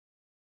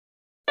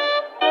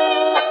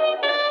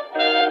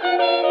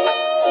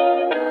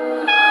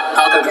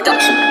Marco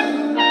Production.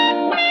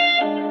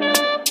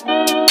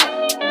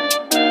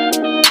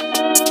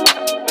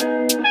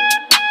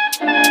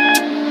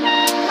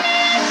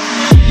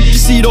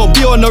 Don't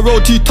be on the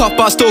road too tough,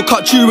 but I still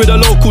cut you with the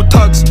local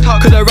tugs.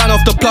 Coulda ran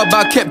off the plug,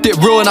 but I kept it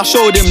real and I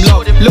showed him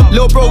love.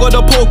 Lil bro got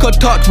the poker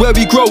touch, where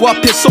we grow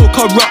up it's so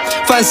corrupt.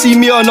 Fancy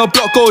me on the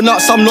block, go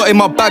nuts, I'm not in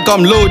my bag,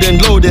 I'm loading.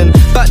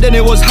 Back then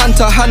it was hand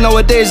to hand,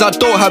 nowadays I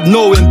don't have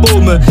no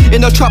involvement.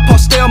 In the trap I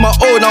stay on my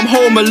own, I'm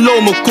home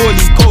alone,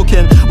 Macaulay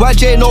coking.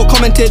 YJ no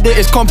commented that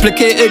it's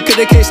complicated, cause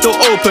the case still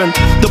open.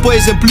 The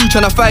boys in blue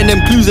tryna find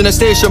them clues in the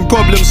station,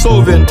 problem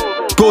solving.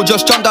 Bro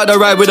just jumped out the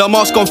ride with a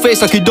mask on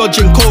face like he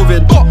dodging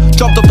COVID.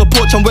 Jumped off the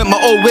porch and went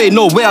my own way,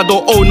 no way I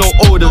don't owe no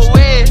orders.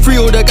 Free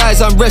all the guys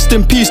and rest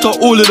in peace to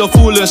all of the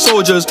fallen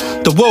soldiers.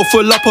 The world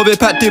full up of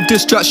repetitive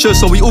distractions,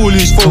 so we all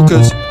lose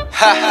focus.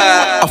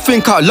 I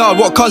think out loud,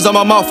 what comes out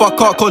my mouth I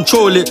can't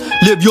control it.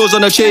 Live yours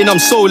on a chain, I'm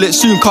sold it.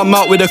 Soon come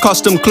out with a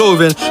custom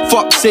clothing.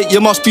 Fuck's sake,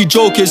 you must be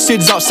joking.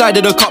 Sid's outside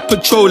of the cup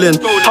patrolling.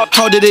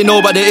 How did they know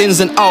about the ins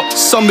and outs?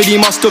 Somebody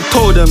must have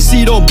told them.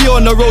 See, don't be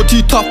on the road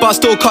too tough, but I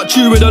still cut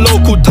you with the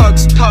local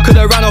tugs.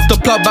 Coulda ran off the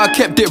plug, but I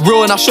kept it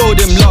real and I showed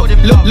him love.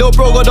 Lil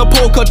bro got the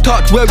poker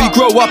touch, where we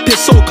grow up it's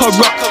so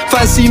corrupt.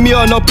 Fancy me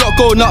on the block,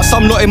 go nuts,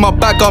 I'm not in my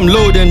bag, I'm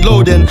loading.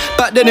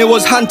 Back then it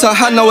was hand to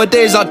hand,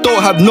 nowadays I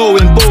don't have no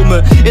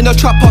involvement. In the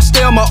trap I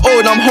stay on my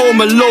own, I'm home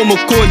alone,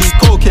 Macaulay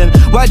coking.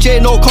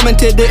 YJ no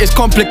commented that it's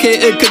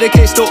complicated, cause the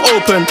case still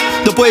open.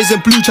 The boys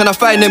in blue tryna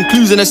find them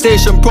clues in the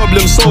station,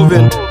 problem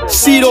solving.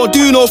 See, don't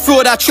do no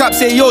fraud, that trap,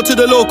 say yo to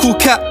the local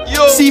cat.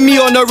 See me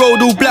on the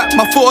road all black,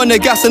 my foot on the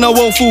gas and I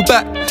won't fall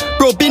back.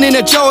 Bro been in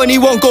the jail and he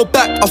won't go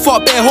back. I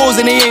fought bare holes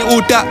and he ain't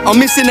all that. I'm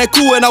missing their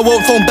cool and I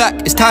won't phone back.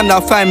 It's time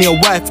that I find me a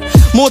wife.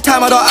 More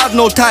time I don't have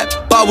no type,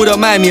 but I wouldn't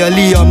mind me a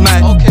Leah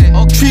man.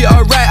 Treat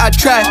her right, I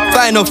try.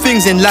 Find no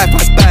things in life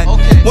I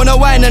buy. Wanna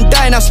wine and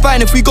dine, that's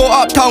fine. If we go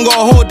uptown,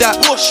 gotta hold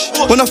that.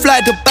 Wanna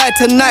fly Dubai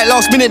tonight,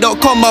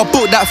 lastminute.com, I'll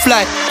book that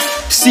flight.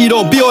 See,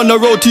 don't be on the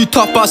road too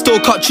tough, but I still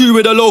cut you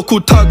with the local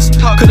tugs.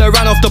 Coulda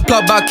ran off the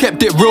plug, but I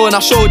kept it real and I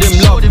showed him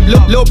love.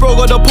 Lil bro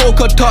got the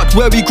poker touch,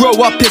 where we grow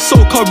up it's so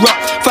corrupt.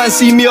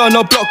 Fancy me on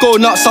the block, go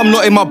nuts, I'm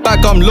not in my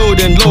bag, I'm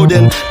loading.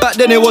 Back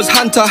then it was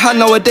hand to hand,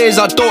 nowadays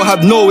I don't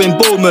have no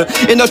involvement.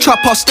 In the trap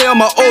I stay on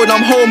my own,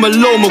 I'm home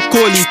alone,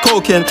 Macaulay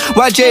coking.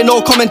 YJ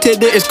no commented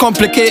that it's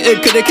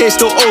complicated, cause the case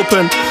still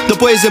open. The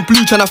boys in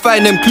blue tryna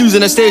find them clues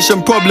in the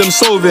station, problem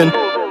solving.